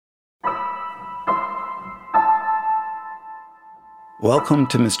Welcome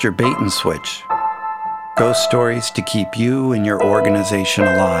to Mr. Bait and Switch. Ghost stories to keep you and your organization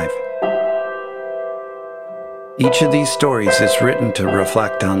alive. Each of these stories is written to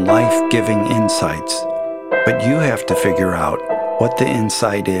reflect on life-giving insights, but you have to figure out what the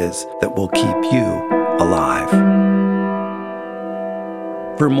insight is that will keep you alive.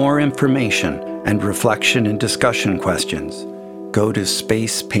 For more information and reflection and discussion questions, go to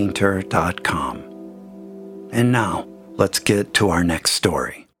spacepainter.com. And now, let's get to our next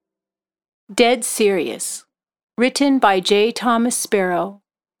story. Dead Serious, written by J. Thomas Sparrow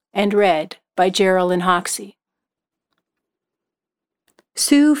and read by Geraldine Hoxie.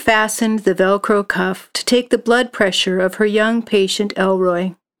 Sue fastened the Velcro cuff to take the blood pressure of her young patient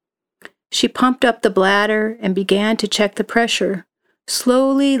Elroy. She pumped up the bladder and began to check the pressure,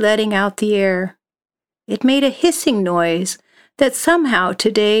 slowly letting out the air. It made a hissing noise that somehow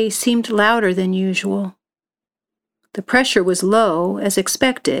today seemed louder than usual. The pressure was low, as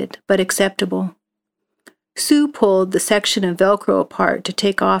expected, but acceptable. Sue pulled the section of Velcro apart to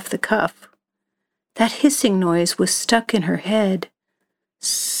take off the cuff. That hissing noise was stuck in her head.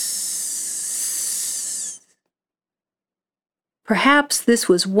 Sss. Perhaps this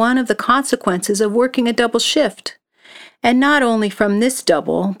was one of the consequences of working a double shift, and not only from this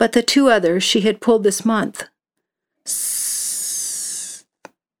double, but the two others she had pulled this month.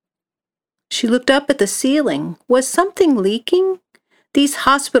 She looked up at the ceiling. Was something leaking? These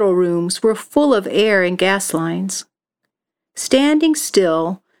hospital rooms were full of air and gas lines. Standing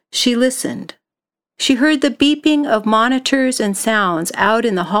still, she listened. She heard the beeping of monitors and sounds out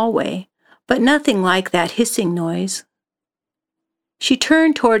in the hallway, but nothing like that hissing noise. She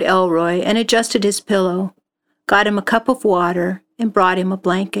turned toward Elroy and adjusted his pillow, got him a cup of water, and brought him a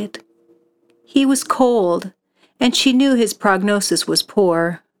blanket. He was cold, and she knew his prognosis was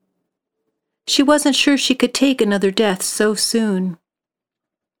poor. She wasn't sure she could take another death so soon.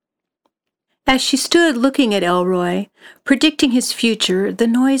 As she stood looking at Elroy, predicting his future, the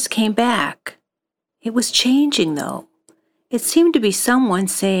noise came back. It was changing, though. It seemed to be someone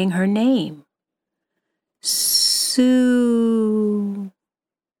saying her name. Sue.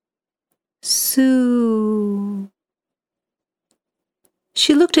 Sue.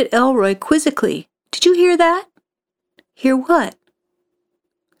 She looked at Elroy quizzically. Did you hear that? Hear what?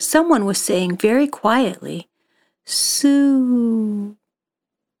 Someone was saying very quietly, Sue.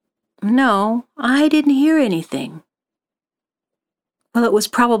 No, I didn't hear anything. Well, it was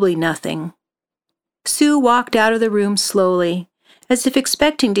probably nothing. Sue walked out of the room slowly, as if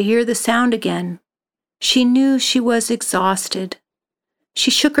expecting to hear the sound again. She knew she was exhausted. She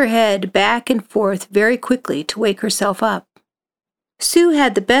shook her head back and forth very quickly to wake herself up. Sue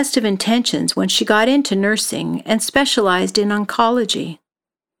had the best of intentions when she got into nursing and specialized in oncology.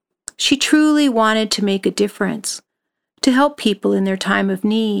 She truly wanted to make a difference, to help people in their time of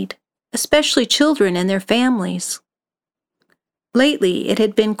need, especially children and their families. Lately, it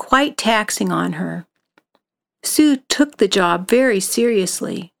had been quite taxing on her. Sue took the job very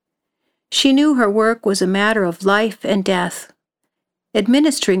seriously. She knew her work was a matter of life and death.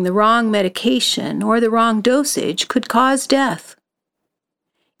 Administering the wrong medication or the wrong dosage could cause death.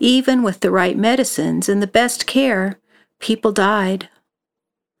 Even with the right medicines and the best care, people died.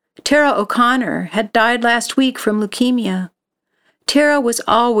 Tara O'Connor had died last week from leukemia. Tara was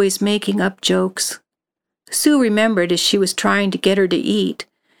always making up jokes. Sue remembered as she was trying to get her to eat.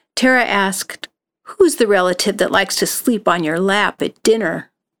 Tara asked, "Who's the relative that likes to sleep on your lap at dinner?"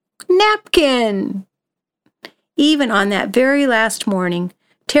 "Napkin!" Even on that very last morning,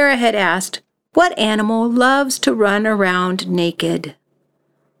 Tara had asked, "What animal loves to run around naked?"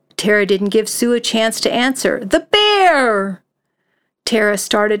 Tara didn't give Sue a chance to answer. "The bear!" Tara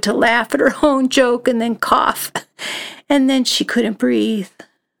started to laugh at her own joke and then cough, and then she couldn't breathe.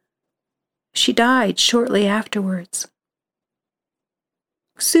 She died shortly afterwards.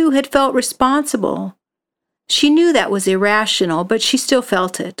 Sue had felt responsible. She knew that was irrational, but she still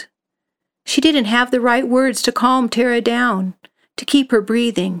felt it. She didn't have the right words to calm Tara down, to keep her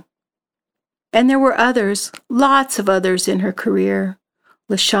breathing. And there were others, lots of others in her career.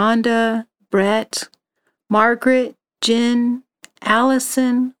 LaShonda, Brett, Margaret, Jen,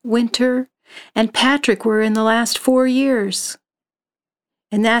 Allison, Winter, and Patrick were in the last 4 years.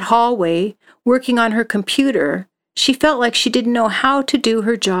 In that hallway, working on her computer, she felt like she didn't know how to do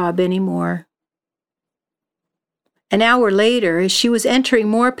her job anymore. An hour later, as she was entering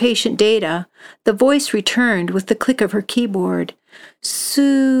more patient data, the voice returned with the click of her keyboard.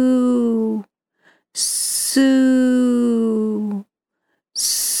 Sue, Sue,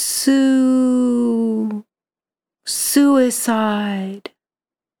 Sue. Suicide.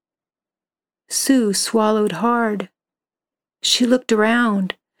 Sue swallowed hard. She looked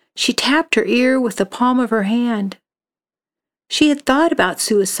around. She tapped her ear with the palm of her hand. She had thought about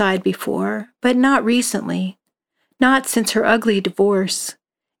suicide before, but not recently, not since her ugly divorce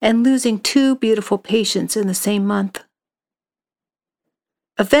and losing 2 beautiful patients in the same month.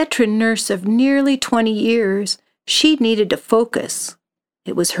 A veteran nurse of nearly 20 years, she needed to focus.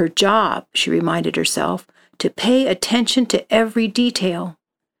 It was her job, she reminded herself, to pay attention to every detail.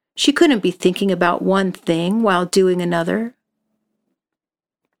 She couldn't be thinking about one thing while doing another.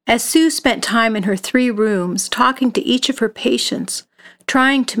 As Sue spent time in her 3 rooms, talking to each of her patients,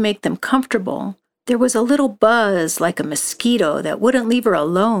 trying to make them comfortable, there was a little buzz like a mosquito that wouldn't leave her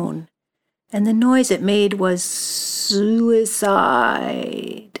alone, and the noise it made was suicide.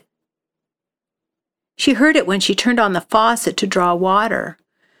 She heard it when she turned on the faucet to draw water.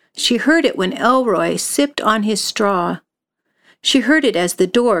 She heard it when Elroy sipped on his straw. She heard it as the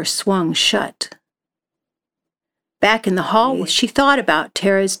door swung shut. Back in the hall, she thought about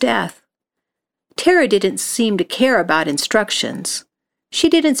Tara's death. Tara didn't seem to care about instructions. She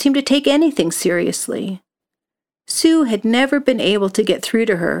didn't seem to take anything seriously. Sue had never been able to get through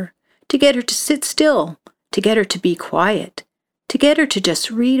to her, to get her to sit still, to get her to be quiet, to get her to just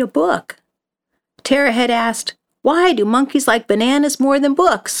read a book. Tara had asked, "Why do monkeys like bananas more than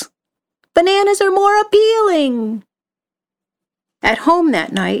books? Bananas are more appealing." At home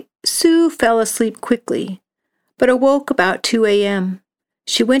that night, Sue fell asleep quickly, but awoke about 2 a.m.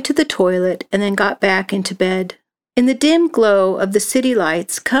 She went to the toilet and then got back into bed. In the dim glow of the city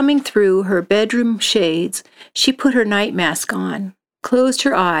lights coming through her bedroom shades, she put her night mask on, closed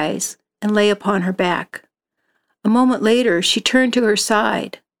her eyes, and lay upon her back. A moment later, she turned to her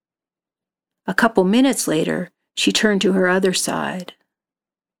side. A couple minutes later, she turned to her other side.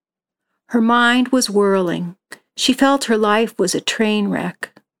 Her mind was whirling. She felt her life was a train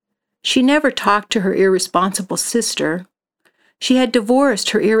wreck. She never talked to her irresponsible sister. She had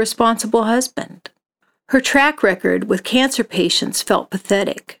divorced her irresponsible husband. Her track record with cancer patients felt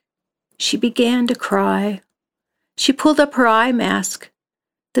pathetic. She began to cry. She pulled up her eye mask.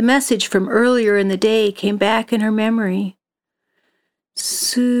 The message from earlier in the day came back in her memory.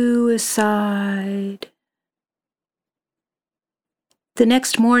 Suicide. The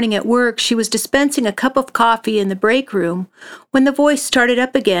next morning at work, she was dispensing a cup of coffee in the break room when the voice started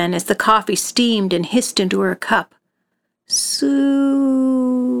up again as the coffee steamed and hissed into her cup.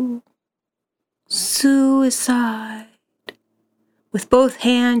 Suicide. With both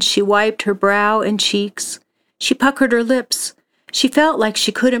hands, she wiped her brow and cheeks. She puckered her lips. She felt like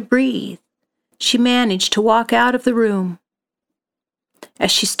she couldn't breathe. She managed to walk out of the room.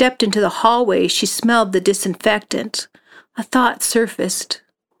 As she stepped into the hallway, she smelled the disinfectant. A thought surfaced.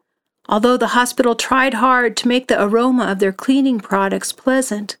 Although the hospital tried hard to make the aroma of their cleaning products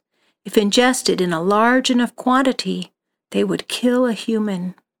pleasant, if ingested in a large enough quantity, they would kill a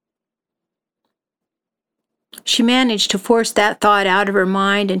human. She managed to force that thought out of her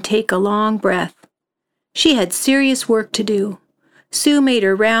mind and take a long breath. She had serious work to do. Sue made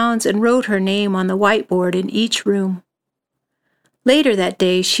her rounds and wrote her name on the whiteboard in each room. Later that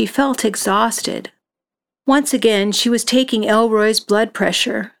day, she felt exhausted. Once again, she was taking Elroy's blood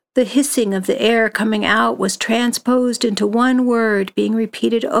pressure. The hissing of the air coming out was transposed into one word being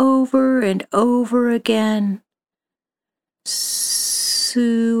repeated over and over again. Suicide.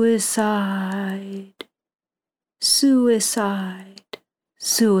 Suicide.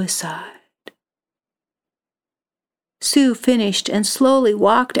 Suicide. Sue finished and slowly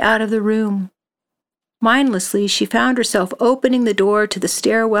walked out of the room. Mindlessly, she found herself opening the door to the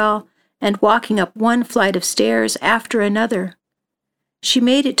stairwell and walking up one flight of stairs after another. She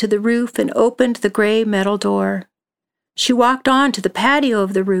made it to the roof and opened the gray metal door. She walked on to the patio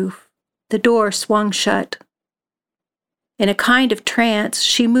of the roof. The door swung shut. In a kind of trance,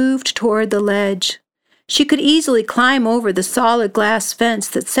 she moved toward the ledge. She could easily climb over the solid glass fence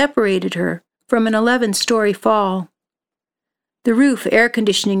that separated her from an 11-story fall. The roof air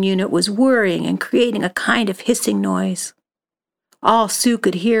conditioning unit was whirring and creating a kind of hissing noise. All Sue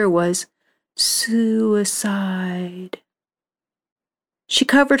could hear was, suicide. She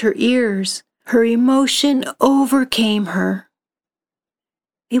covered her ears. Her emotion overcame her.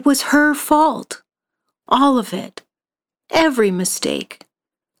 It was her fault. All of it. Every mistake.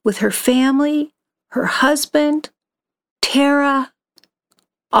 With her family, her husband, Tara,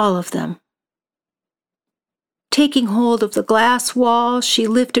 all of them. Taking hold of the glass wall, she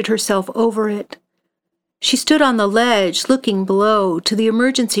lifted herself over it. She stood on the ledge, looking below to the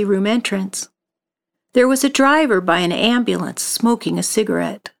emergency room entrance. There was a driver by an ambulance smoking a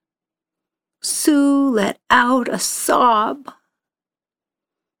cigarette. Sue let out a sob.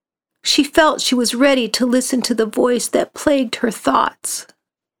 She felt she was ready to listen to the voice that plagued her thoughts.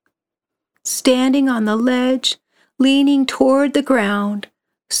 Standing on the ledge, leaning toward the ground,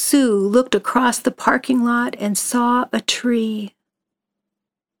 Sue looked across the parking lot and saw a tree.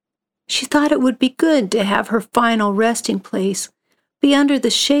 She thought it would be good to have her final resting place be under the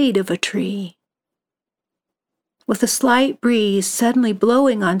shade of a tree. With a slight breeze suddenly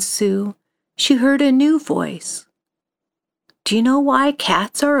blowing on Sue, she heard a new voice. "Do you know why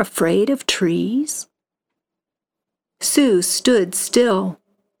cats are afraid of trees?" Sue stood still.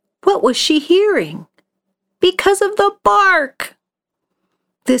 What was she hearing? Because of the bark!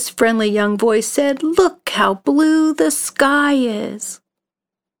 This friendly young voice said, "Look how blue the sky is."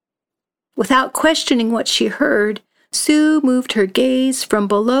 Without questioning what she heard, Sue moved her gaze from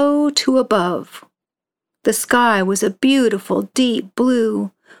below to above. The sky was a beautiful, deep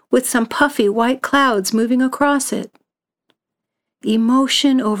blue, with some puffy white clouds moving across it.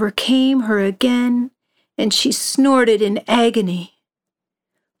 Emotion overcame her again, and she snorted in agony,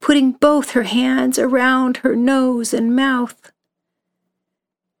 putting both her hands around her nose and mouth.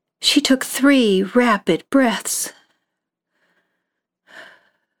 She took 3 rapid breaths.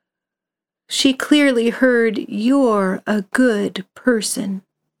 She clearly heard, "You're a good person."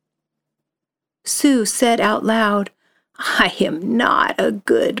 Sue said out loud, "I am not a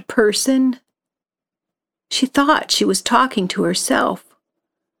good person." She thought she was talking to herself.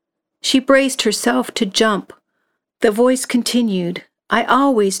 She braced herself to jump. The voice continued, "I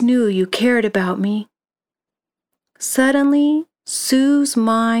always knew you cared about me." Suddenly, Sue's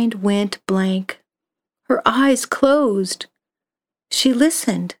mind went blank. Her eyes closed. She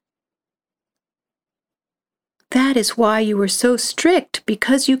listened. "That is why you were so strict,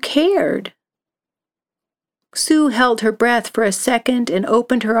 because you cared." Sue held her breath for a second and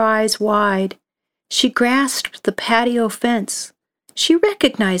opened her eyes wide. She grasped the patio fence. She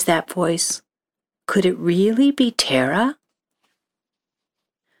recognized that voice. Could it really be Tara?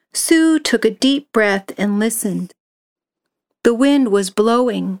 Sue took a deep breath and listened. The wind was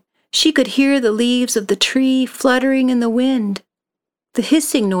blowing. She could hear the leaves of the tree fluttering in the wind. The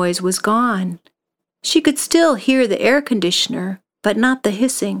hissing noise was gone. She could still hear the air conditioner, but not the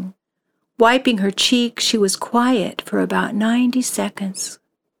hissing. Wiping her cheek, she was quiet for about 90 seconds.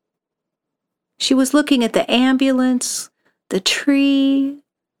 She was looking at the ambulance, the tree,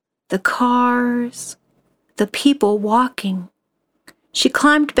 the cars, the people walking. She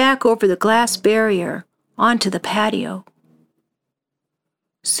climbed back over the glass barrier onto the patio.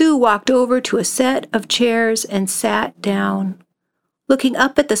 Sue walked over to a set of chairs and sat down. Looking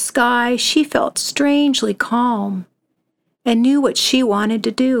up at the sky, she felt strangely calm and knew what she wanted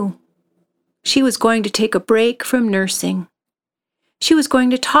to do. She was going to take a break from nursing. She was going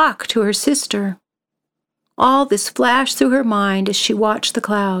to talk to her sister. All this flashed through her mind as she watched the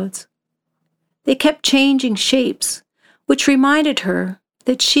clouds. They kept changing shapes, which reminded her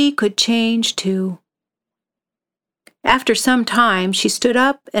that she could change too. After some time, she stood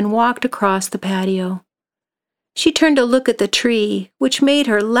up and walked across the patio. She turned to look at the tree, which made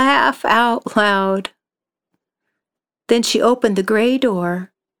her laugh out loud. Then she opened the gray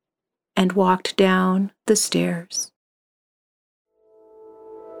door and walked down the stairs.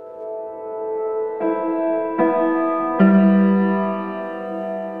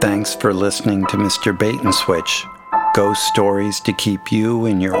 Thanks for listening to Mr. Bait and Switch, ghost stories to keep you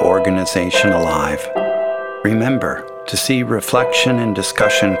and your organization alive. Remember, to see reflection and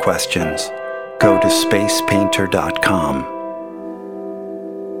discussion questions, go to spacepainter.com.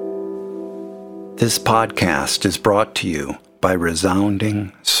 This podcast is brought to you by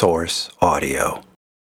Resounding Source Audio.